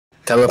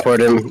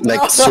Teleport him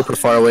like super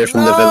far away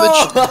from the village.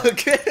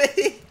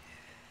 Okay.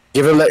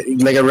 Give him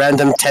like a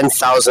random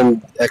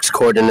 10,000 X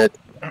coordinate.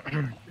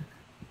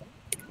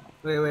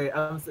 Wait,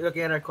 I'm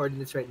looking at our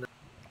coordinates right now.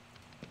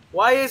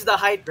 Why is the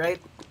height right?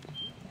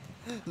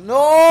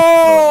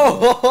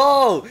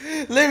 No!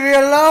 Leave me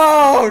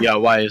alone! Yeah,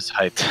 why is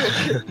height?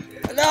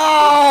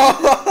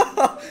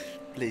 No!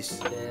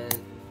 Please.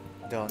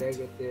 Don't.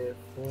 Negative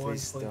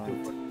Please 1.2.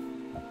 don't.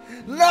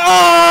 No!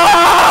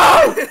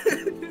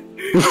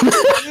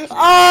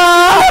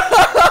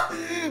 Ah!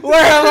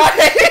 Where am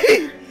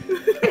I?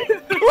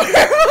 Where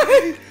am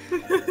I?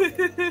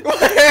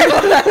 Where am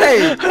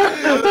I?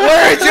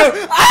 Where are you?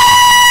 Ah!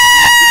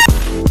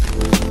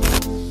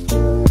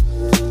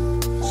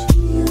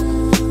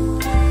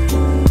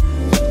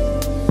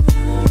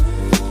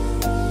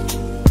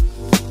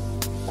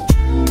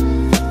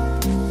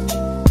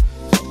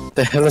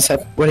 The hell is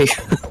that? What are you?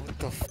 What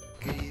the f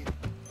are you?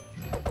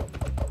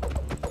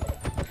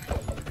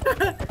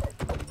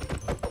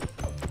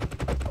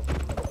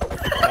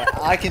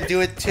 I can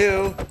do it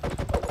too.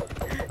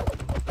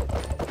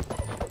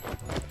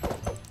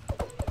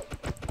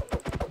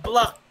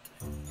 Block.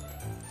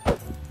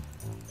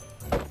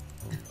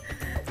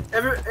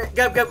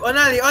 Gab,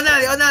 Onali,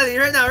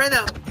 right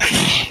now.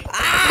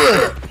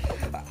 Ah!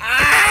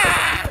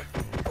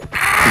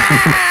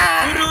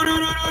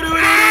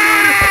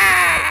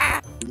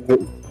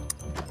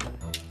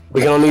 We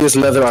can only use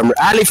leather armor.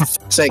 Ali, for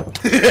fuck's sake.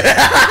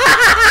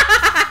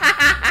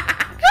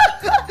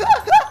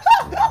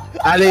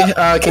 Ali,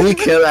 can you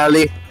kill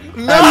Ali?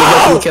 No!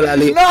 Can you kill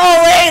Ali? No,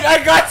 wait! I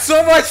got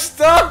so much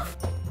stuff!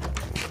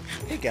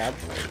 Hey, Gab.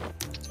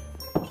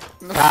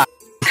 Ah.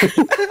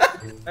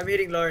 I'm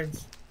eating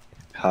Lawrence.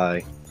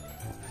 Hi.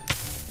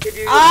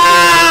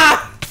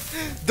 Ah!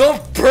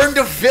 Don't burn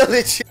the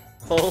village!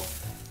 Oh.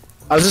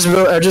 I'll just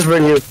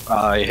burn you.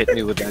 Hit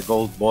me with that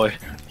gold, boy.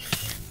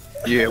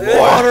 Yeah,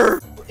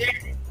 Water!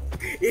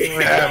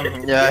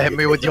 yeah, hit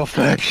me with your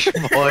flesh,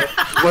 boy.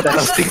 What the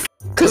fuck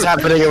is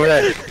happening over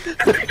there?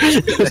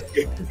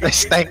 The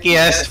stanky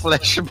ass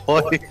flesh,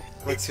 boy.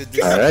 What's with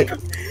this? Alright.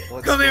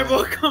 Come here,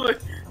 boy, come here.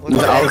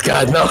 Oh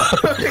god, no.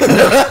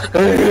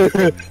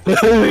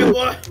 Come here,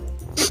 boy.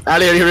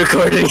 Ali, are you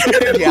recording?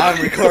 Yeah, I'm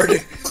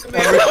recording.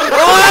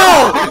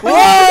 Whoa!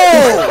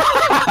 Whoa!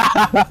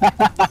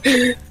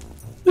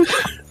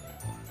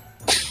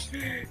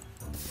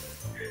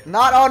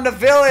 Not on the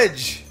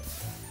village!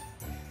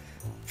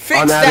 Fix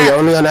On that! Ali,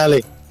 only on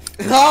Ali.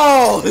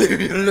 No! Leave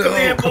me Come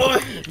here, alone! boy.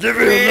 Leave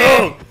me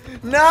alone!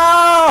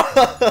 No!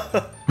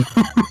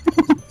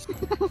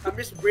 I'm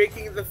just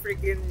breaking the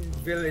freaking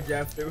village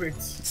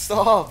afterwards.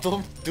 Stop!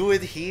 Don't do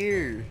it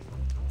here!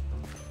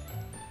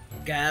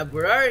 Gab,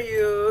 where are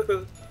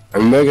you?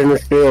 I'm making the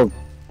shield.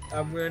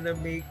 I'm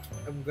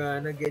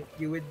gonna get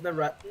you with the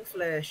rotten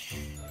flesh.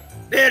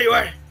 There you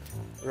are!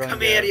 Run, Come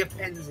Gab. here, you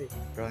pansy.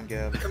 Run,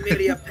 Gab. Come here,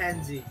 you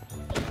pansy.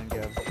 Run,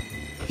 Gab.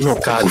 Oh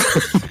god.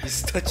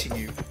 He's touching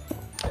you.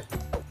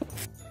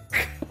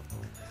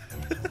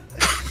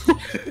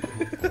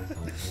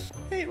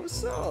 Hey,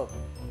 what's up?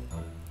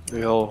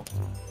 Yo.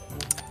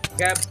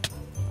 Gab.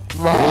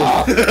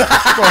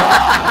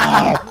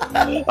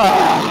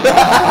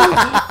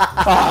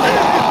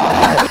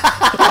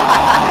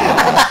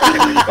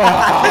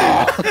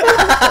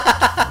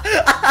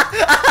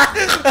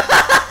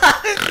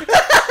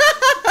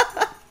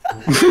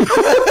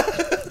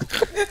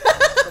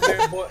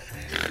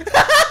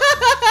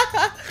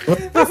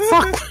 What the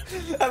fuck?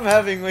 I'm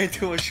having way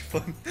too much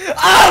fun.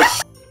 Oh,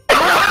 sh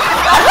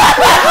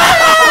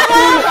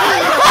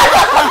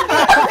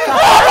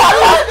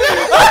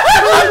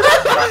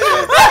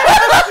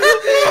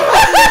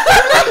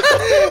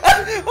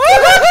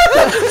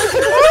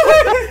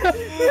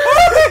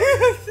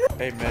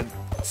Hey man,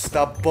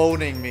 stop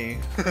boning me.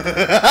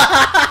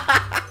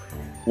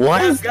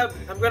 What? Gab,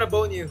 I'm gonna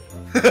bone you.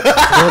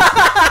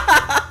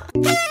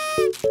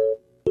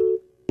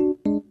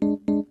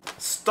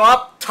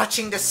 Stop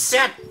touching the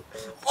set!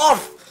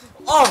 Off!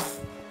 Off!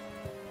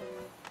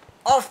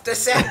 Off the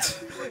set!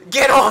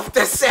 Get off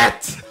the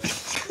set!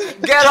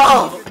 Get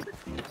off!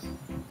 You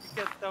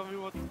can't tell me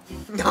what to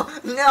do. No,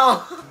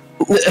 no!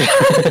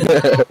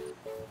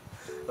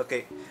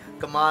 Okay,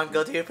 come on,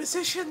 go to your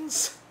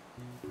positions.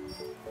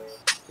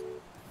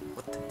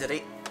 What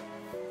did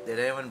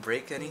anyone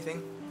break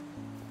anything?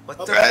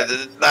 What the? I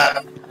did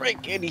not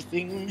break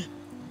anything.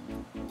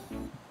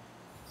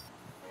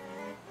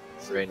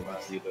 Rain,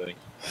 what's you doing?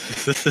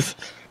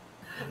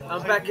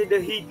 I'm back in the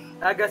heat.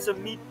 I got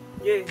some meat.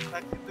 Yeah.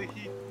 Back in the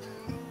heat.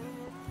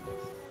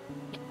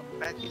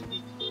 Back in the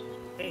heat.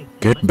 Hey.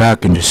 Get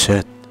back in the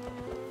set.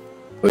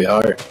 We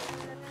are.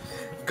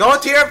 Go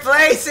to your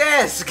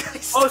places,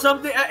 guys. Oh,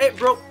 something. It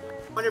broke.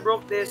 When it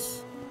broke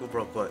this. Who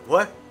broke what?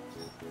 What?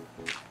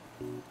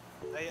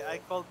 I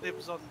called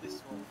dibs on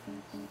this one.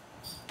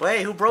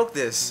 Wait, who broke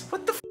this?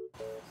 What the? F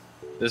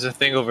There's a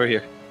thing over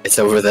here. It's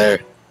over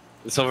there.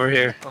 It's over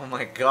here. Oh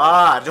my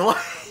god! What?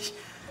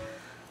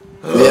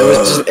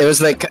 Yeah, it was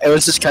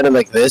just kind of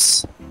like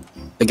this.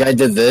 The guy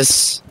did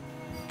this.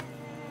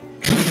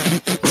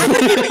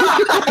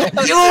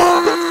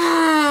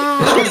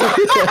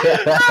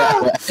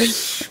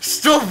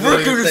 Stop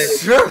working the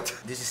shirt!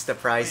 This is the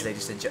prize,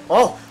 ladies and gentlemen.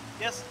 Oh!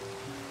 Yes.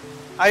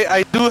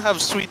 I do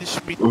have Swedish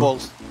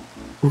meatballs.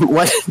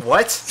 What?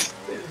 What?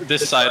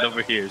 This side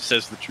over here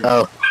says the truth.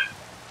 Oh.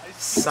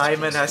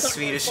 Simon has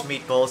Swedish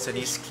meatballs and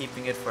he's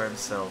keeping it for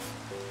himself.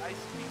 I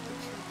speak the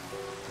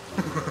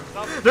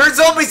truth. There's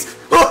zombies!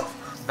 Oh!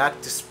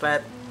 Back to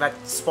spot. Back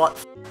to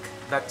spot.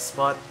 Back to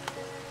spot.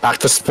 Back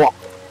to spot.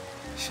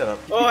 Shut up.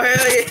 Oh,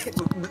 hell yeah.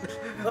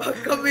 Oh,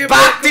 come here.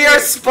 Back to your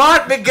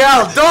spot,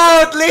 Miguel!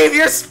 Don't leave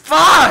your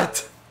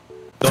spot!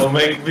 Don't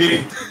make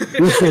me.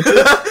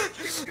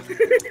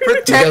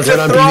 Protect Miguel's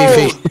the on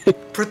throne! PvP.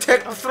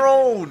 Protect the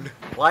throne!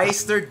 Why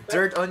is there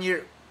dirt on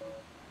your...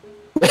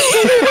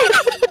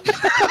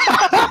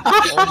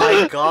 Oh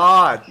my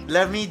god!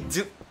 Let me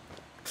do...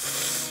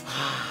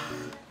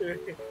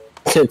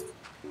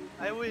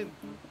 I win.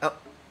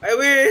 I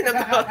win. I'm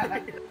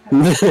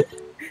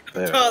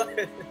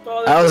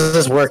taller. How does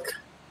this work?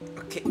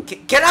 Okay,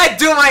 can I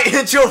do my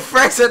intro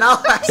first and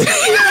I'll ask you?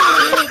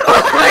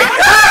 Oh my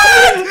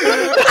god!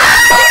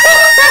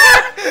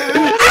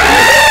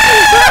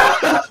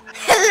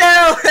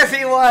 Hello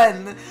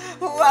everyone!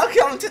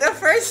 Welcome to the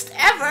first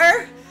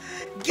ever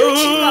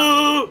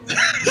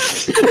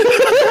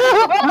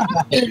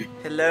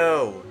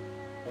Hello!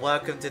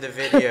 Welcome to the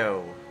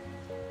video.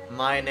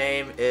 My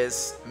name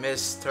is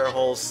Mr.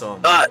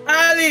 Wholesome.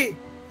 Ali!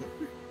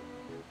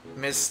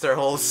 Mr.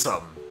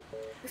 Wholesome.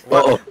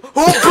 Uh-oh.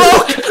 Who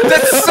broke the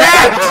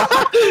set?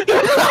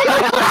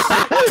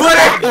 Put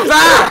it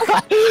back!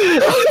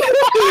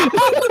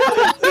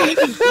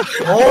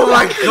 Oh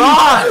my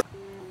god!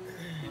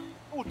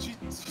 Oh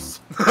Jesus.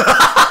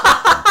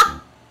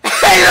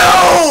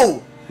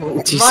 Hello!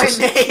 Jesus.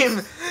 My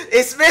name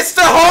is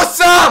Mr.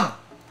 Wholesome!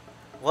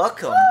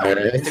 Welcome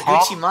Alright. to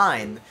Gucci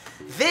Mine.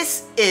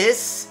 This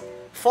is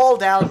Fall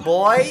Down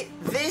Boy.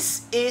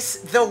 This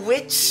is The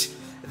Witch.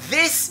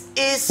 This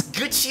is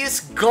Gucci's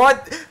God.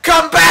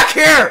 Come back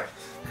here!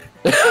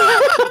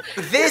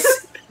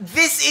 This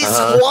is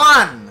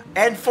Juan.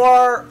 And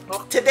for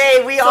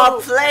today we are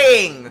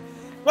playing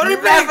What are you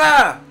playing?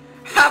 Never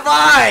Have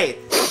I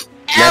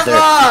Never.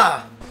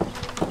 Ever!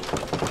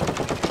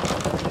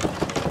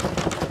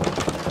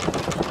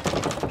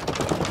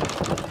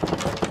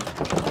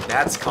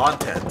 That's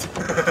content.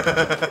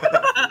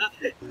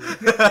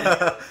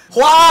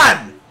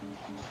 Juan!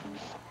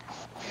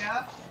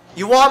 Yeah?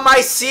 You want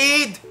my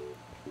seed?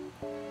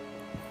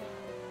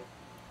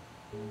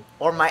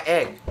 Or my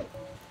egg?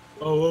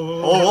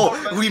 Oh,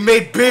 we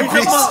made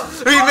babies!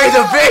 We made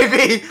a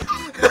baby!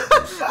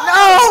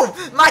 No!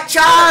 My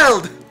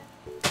child!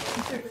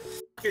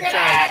 Good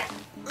job.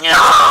 No!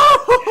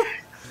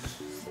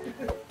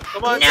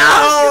 Come on.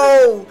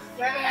 No!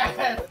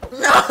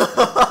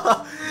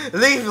 No!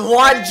 Leave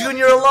Juan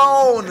Jr.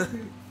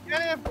 alone!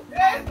 Yeah.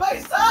 My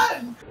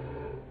son!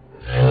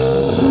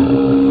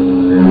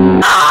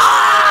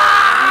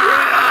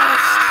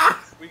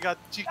 We got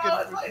chicken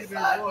for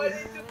dinner, boys.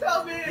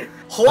 Tell me!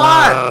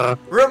 Juan!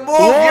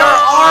 Remove your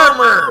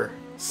armor!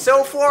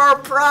 So for our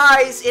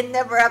prize in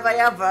Never Have I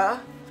Ever,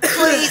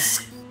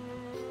 please...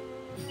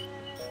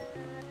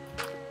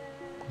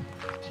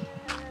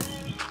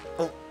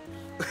 Oh.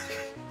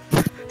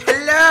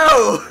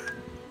 Hello!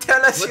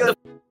 Tell us your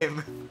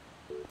name.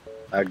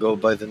 I go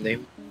by the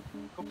name.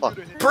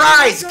 Computer hit.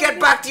 Prize! Get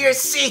back to your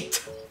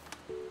seat!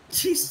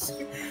 Jesus.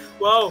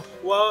 Wow,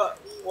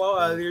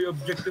 Ali, you're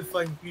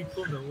objectifying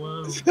people now.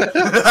 Wow.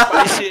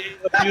 Spicy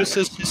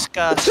abuses his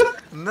caste.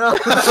 No!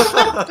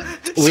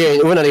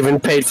 We're not even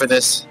paid for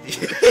this.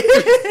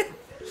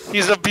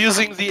 He's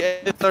abusing the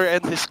editor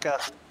and his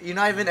caste. You're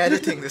not even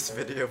editing this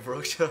video,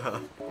 bro. Shut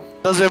up.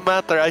 Doesn't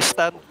matter, I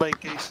stand my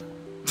case.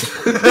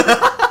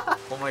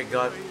 Oh my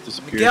god.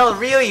 Disappeared. Miguel,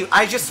 really?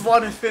 I just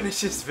want to finish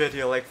this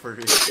video, like, for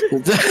real.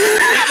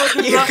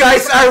 You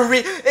guys are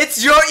it's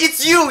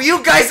you!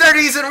 You guys are the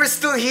reason we're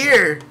still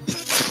here!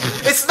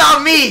 It's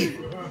not me!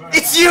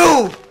 It's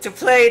you! To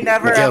play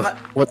Never Miguel, Have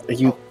what are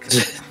you?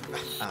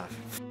 Ah,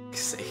 for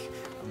sake.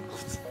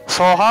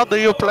 So how do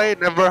you play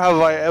Never Have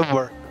I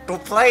Ever? To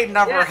play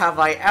Never Have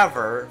I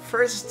Ever,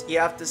 first you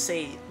have to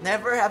say,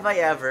 Never have I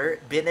ever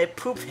been a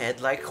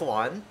poophead like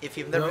Juan. If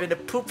you've never been a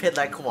poophead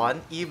like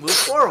Juan, you move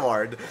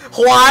forward.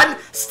 Juan,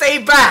 stay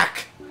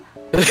back!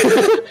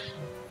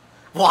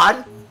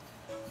 1,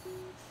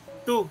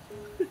 2.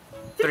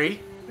 3.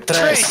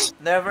 Tres.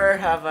 Never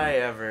have I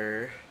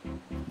ever.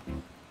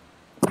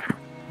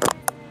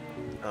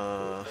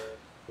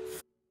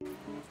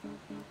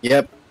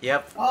 Yep.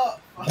 Yep. Oh.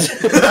 Wait,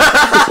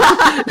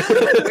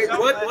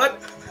 what?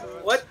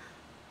 What?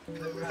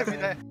 I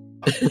mean,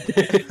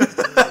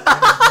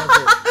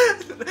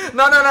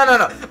 No.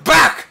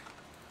 Back!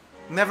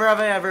 Never have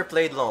I ever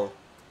played LOL.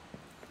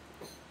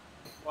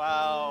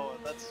 wow,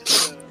 that's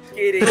just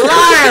Kidding.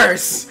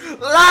 Liars!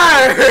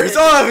 Liars!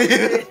 All of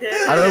you!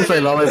 I don't play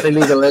LoL. I play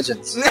League of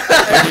Legends. I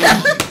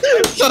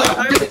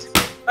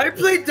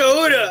play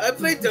Dota. I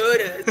play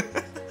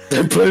Dota.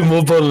 I play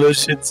Mobile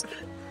Legends.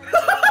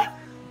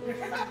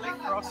 like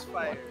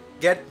Crossfire.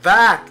 Get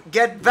back!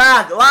 Get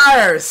back!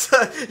 Liars!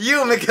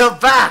 You, Miguel,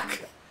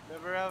 back!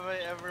 Never have I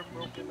ever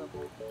broken a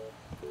bone.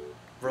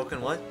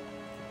 Broken what?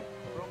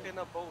 Broken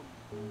a bone.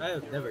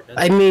 I've never done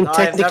I mean, No, I've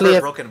technically,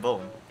 never broken a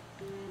bone.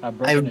 I've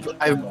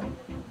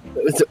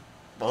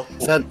Well,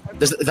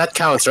 that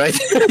counts, right?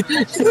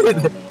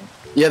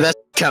 Yeah, that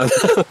counts.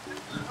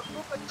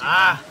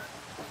 Ah!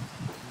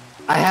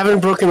 I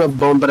haven't broken a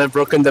bone, but I've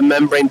broken the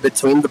membrane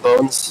between the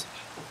bones.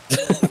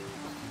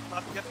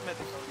 Not get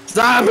medical.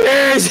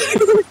 Zombies!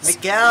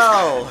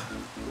 Miguel!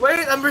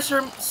 Wait, I'm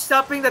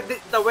stopping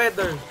the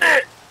weather.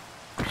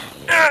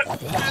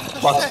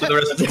 Fuck to the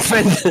rest of the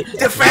Defend!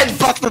 Defend!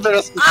 Fuck to the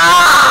rest of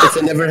Ah! It's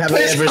a never have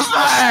I ever.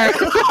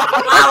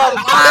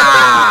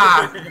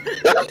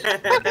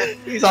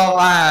 He's on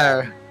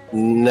fire!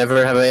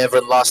 Never have I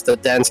ever lost a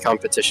dance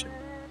competition.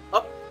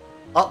 Oh,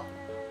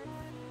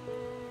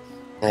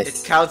 it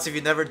Nice. counts if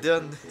you never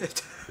done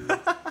it.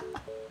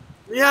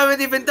 You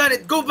haven't even done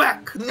it. Go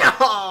back.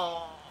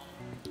 No!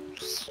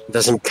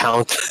 Doesn't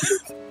count.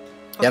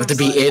 You have to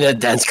be in a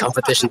dance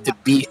competition to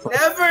be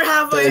Never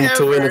have I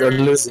to win it or ever.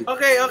 lose it.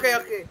 Okay.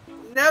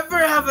 Never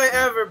have I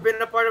ever been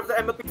a part of the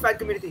MLP fan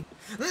community.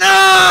 No!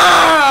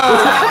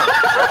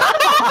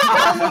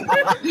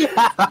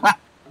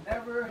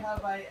 Never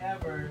have I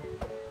ever.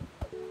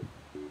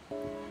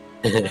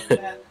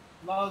 That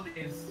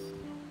lollies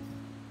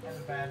in a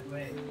bad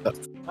way.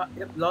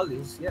 Yep,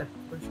 lollies. Yeah.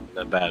 In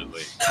a bad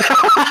way.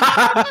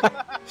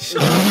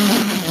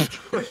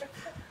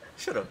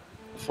 Shut up.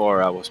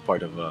 Before I was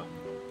part of a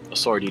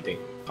sword eating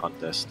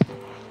contest.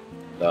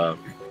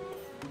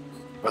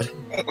 What?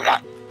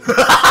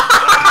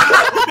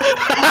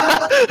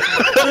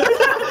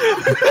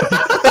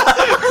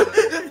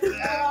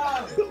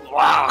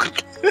 Wow.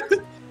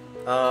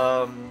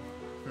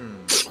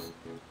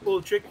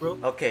 Cool trick, bro.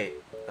 Okay.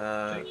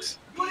 Thanks.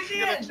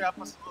 You're gonna trap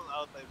us all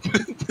out, I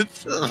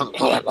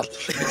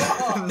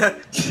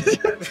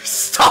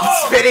Stop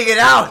spitting it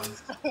out!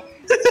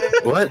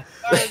 What?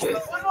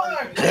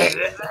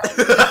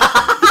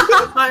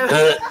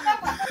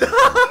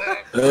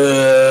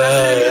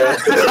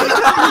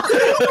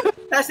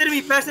 Pass it to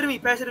me. Pass it to me.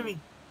 Pass it to me.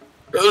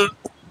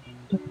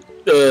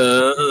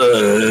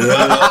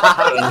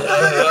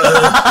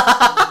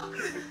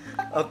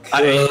 Okay.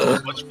 I ate too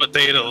much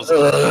potatoes.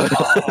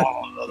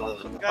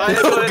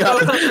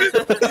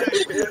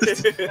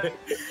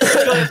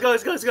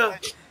 Let's go.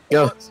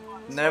 Go.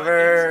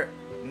 Never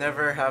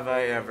have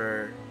I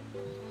ever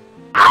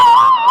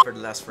for the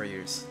last 4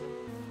 years.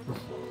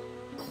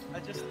 I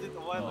just did a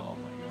while ago.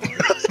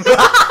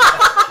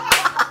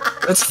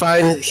 That's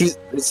fine.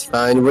 It's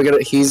fine.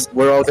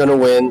 We're all gonna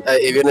win.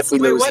 Even if we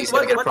Wait, lose, what- he's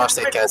gonna what- get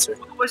prostate cancer.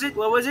 What was it?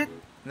 What was it?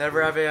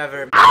 Never have I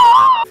ever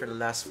for the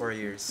last 4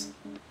 years.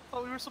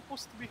 Oh, we were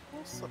supposed to be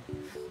wholesome.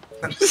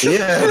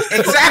 Yeah.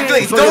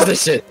 Exactly! Fuck is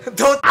this shit?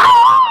 Don't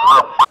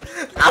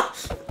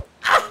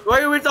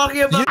What are we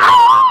talking about?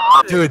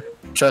 Dude,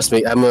 trust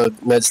me, I'm a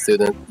med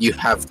student. You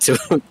have to.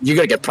 You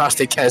gotta get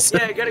prostate cancer.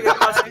 Yeah, you gotta get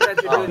prostate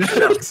cancer, Oh, dude.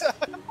 shucks.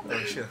 Oh,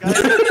 shit.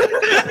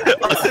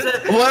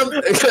 Well,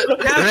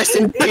 rest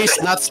in peace,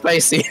 not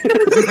spicy.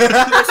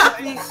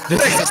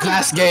 This is his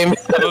last game.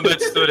 I'm a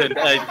med student.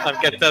 I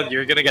can't tell you.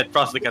 You're gonna get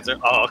prostate cancer.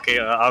 Oh, okay.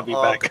 I'll be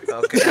back.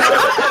 Okay.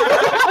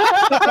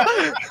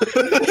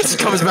 He just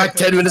comes back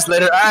 10 minutes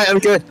later. Alright, I'm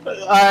good.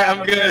 Alright,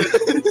 I'm good.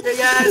 Hey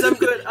guys, I'm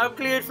good. I'm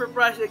cleared for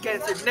prostate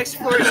cancer. Next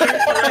 4 years,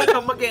 I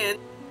come again.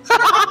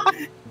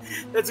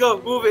 Let's go,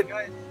 move it.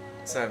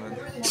 Simon.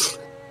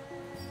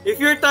 If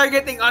you're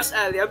targeting us,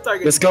 Ali, I'm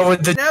targeting. Let's go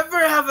with the. Never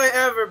have I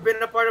ever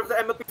been a part of the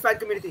MLP fan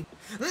community.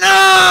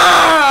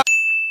 No!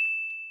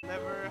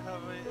 Never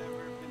have I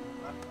ever been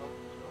blacked out.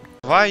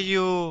 Why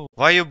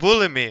you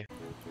bully me?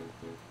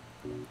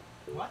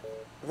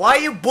 Why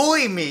you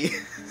bully me?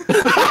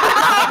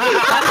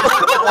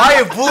 Why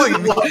you bully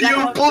me? Why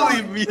you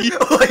bully me?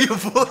 Why you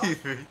bully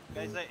me?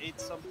 Guys, I ate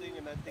something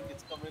and I think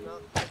it's coming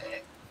out.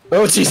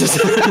 Oh, Jesus.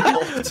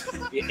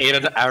 You ate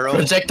an arrow.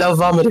 Projectile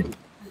vomiting.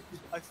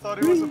 I thought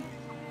it was a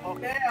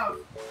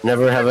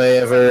Never have I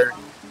ever.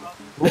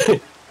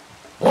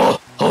 Oh,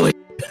 holy.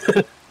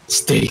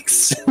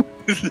 Stakes.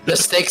 The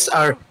stakes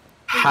are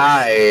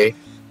high.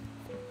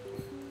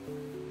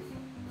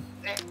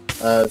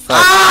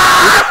 Fuck.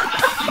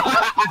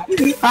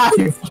 Ah,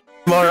 you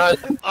moron.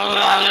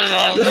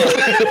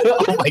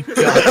 Oh my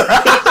god.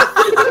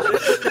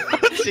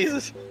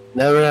 Jesus.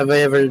 Never have I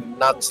ever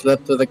not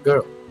slept with a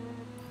girl.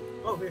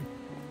 Oh, okay.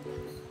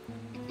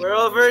 We're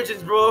all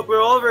virgins, bro.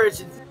 We're all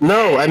virgins.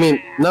 No, I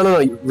mean, no.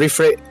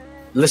 Rephrase.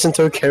 Listen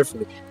to it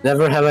carefully.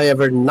 Never have I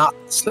ever not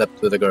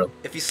slept with a girl.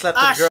 If you slept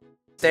with a girl,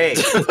 stay.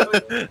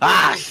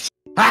 Ah!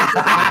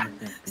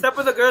 Slept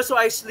with a girl, so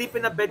I sleep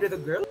in a bed with a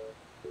girl.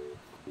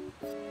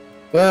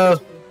 Well,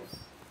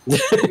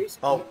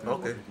 Oh,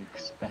 okay.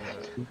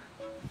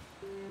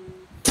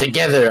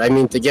 together. I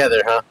mean,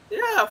 together, huh?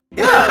 Yeah.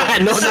 Yeah.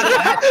 No,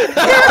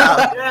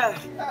 Yeah.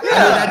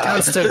 that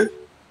counts too.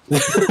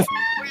 Wait,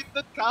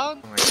 that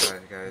count? Oh my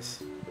god,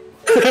 guys.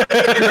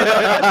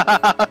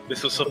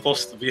 This was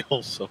supposed to be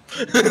wholesome.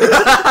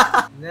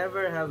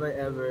 Never have I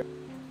ever.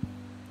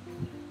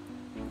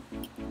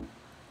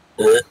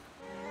 Oh.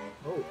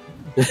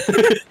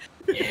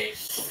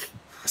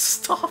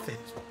 Stop it.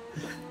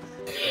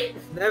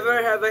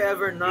 Never have I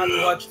ever not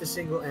watched a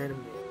single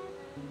anime.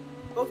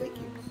 Oh, thank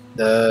you.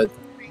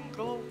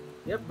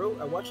 Yep, bro,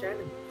 I watch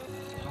anime.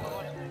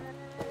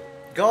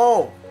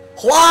 Go!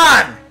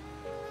 Juan!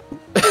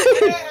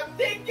 Yeah, I'm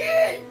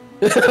thinking!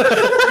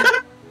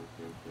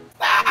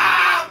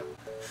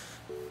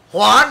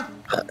 Juan?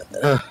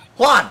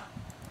 Juan!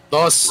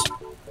 Dos.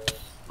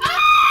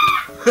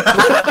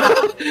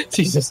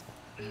 Jesus.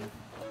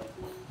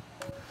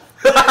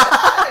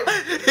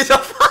 He's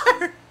on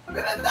fire! I'm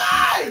gonna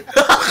die!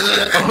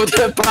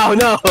 Oh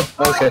no!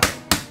 Okay.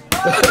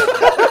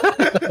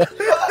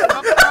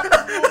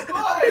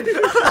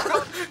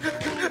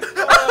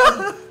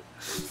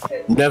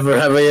 Never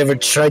have I ever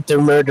tried to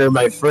murder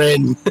my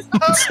friend.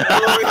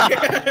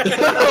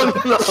 Oh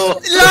no!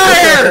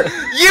 Liar!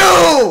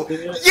 You!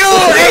 You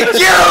and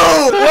you!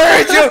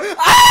 Where'd you?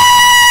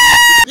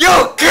 Ah!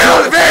 You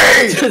killed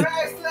me!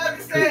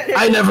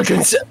 I never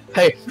consider.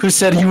 Hey, who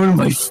said you were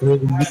my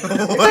friend?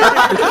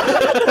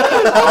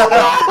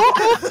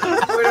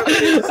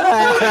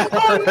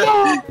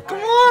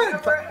 Come on!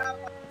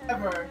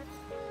 Ever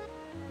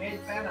made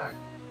fan art.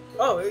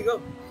 Oh, here you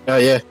go. Oh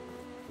yeah.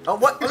 Oh,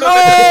 what? No!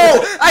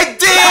 I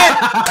did!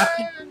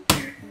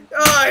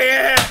 Oh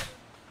yeah!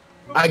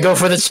 I go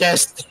for the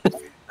chest.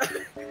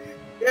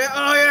 Yeah,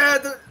 oh yeah!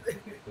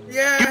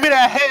 Yeah! Give me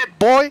that head,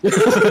 boy!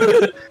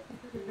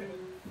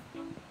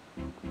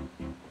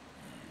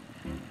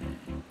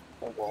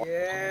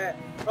 Yeah!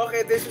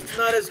 Okay, this is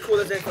not as cool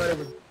as I thought it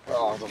would be.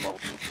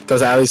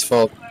 Because Ali's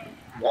fault.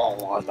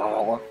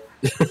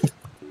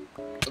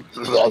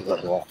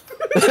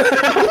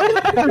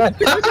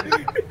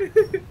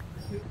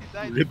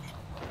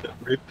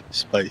 Rip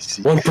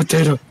spicy. One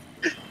potato.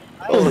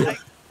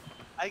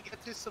 I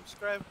get 2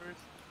 subscribers.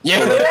 Yeah.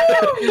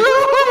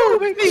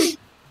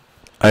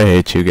 I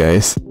hate you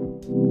guys.